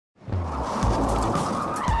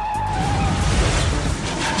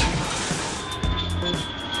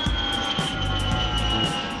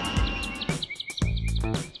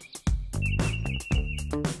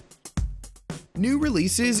New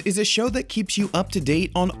Releases is a show that keeps you up to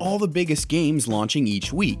date on all the biggest games launching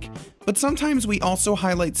each week, but sometimes we also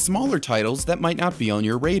highlight smaller titles that might not be on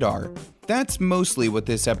your radar. That's mostly what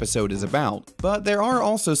this episode is about, but there are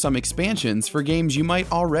also some expansions for games you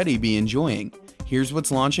might already be enjoying. Here's what's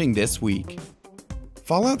launching this week.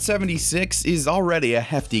 Fallout 76 is already a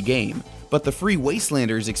hefty game, but the free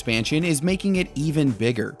Wastelanders expansion is making it even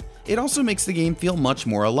bigger. It also makes the game feel much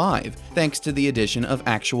more alive, thanks to the addition of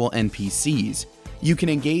actual NPCs. You can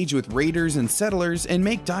engage with raiders and settlers and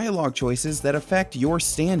make dialogue choices that affect your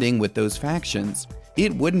standing with those factions.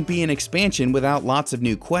 It wouldn't be an expansion without lots of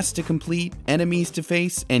new quests to complete, enemies to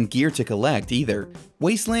face, and gear to collect either.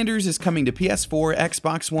 Wastelanders is coming to PS4,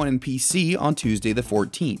 Xbox One, and PC on Tuesday the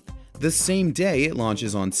 14th, the same day it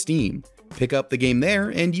launches on Steam. Pick up the game there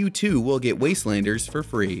and you too will get Wastelanders for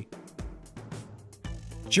free.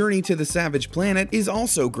 Journey to the Savage Planet is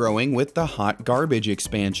also growing with the Hot Garbage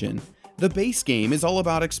expansion. The base game is all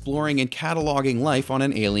about exploring and cataloging life on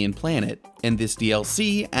an alien planet, and this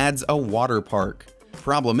DLC adds a water park.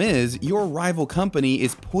 Problem is, your rival company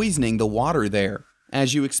is poisoning the water there.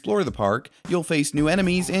 As you explore the park, you'll face new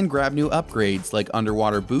enemies and grab new upgrades like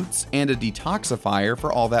underwater boots and a detoxifier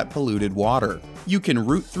for all that polluted water. You can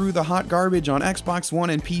root through the Hot Garbage on Xbox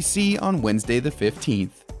One and PC on Wednesday the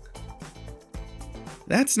 15th.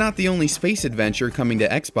 That's not the only space adventure coming to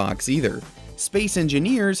Xbox either. Space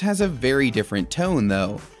Engineers has a very different tone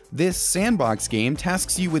though. This sandbox game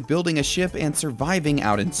tasks you with building a ship and surviving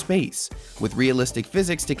out in space, with realistic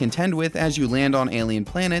physics to contend with as you land on alien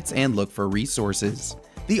planets and look for resources.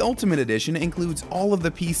 The Ultimate Edition includes all of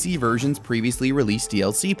the PC version's previously released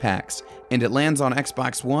DLC packs, and it lands on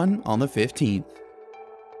Xbox One on the 15th.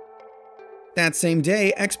 That same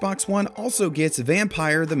day, Xbox One also gets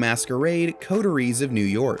Vampire the Masquerade: Coteries of New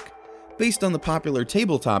York. Based on the popular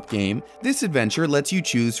tabletop game, this adventure lets you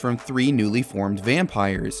choose from 3 newly formed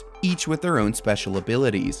vampires, each with their own special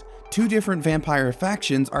abilities. 2 different vampire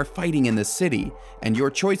factions are fighting in the city, and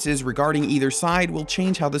your choices regarding either side will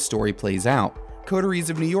change how the story plays out. Coteries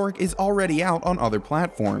of New York is already out on other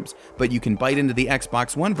platforms, but you can bite into the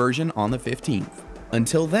Xbox One version on the 15th.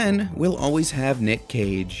 Until then, we'll always have Nick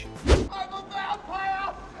Cage.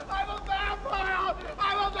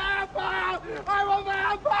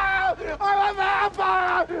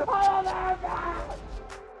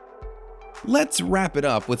 Let's wrap it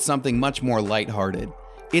up with something much more lighthearted.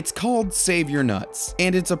 It's called Save Your Nuts,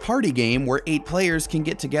 and it's a party game where 8 players can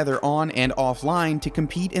get together on and offline to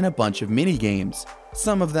compete in a bunch of minigames.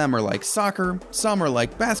 Some of them are like soccer, some are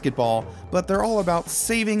like basketball, but they're all about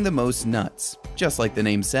saving the most nuts, just like the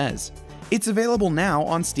name says. It's available now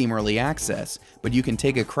on Steam Early Access, but you can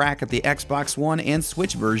take a crack at the Xbox One and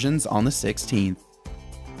Switch versions on the 16th.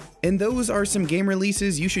 And those are some game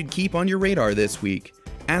releases you should keep on your radar this week.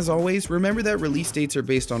 As always, remember that release dates are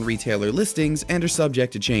based on retailer listings and are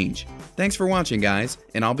subject to change. Thanks for watching, guys,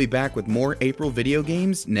 and I'll be back with more April video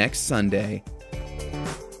games next Sunday.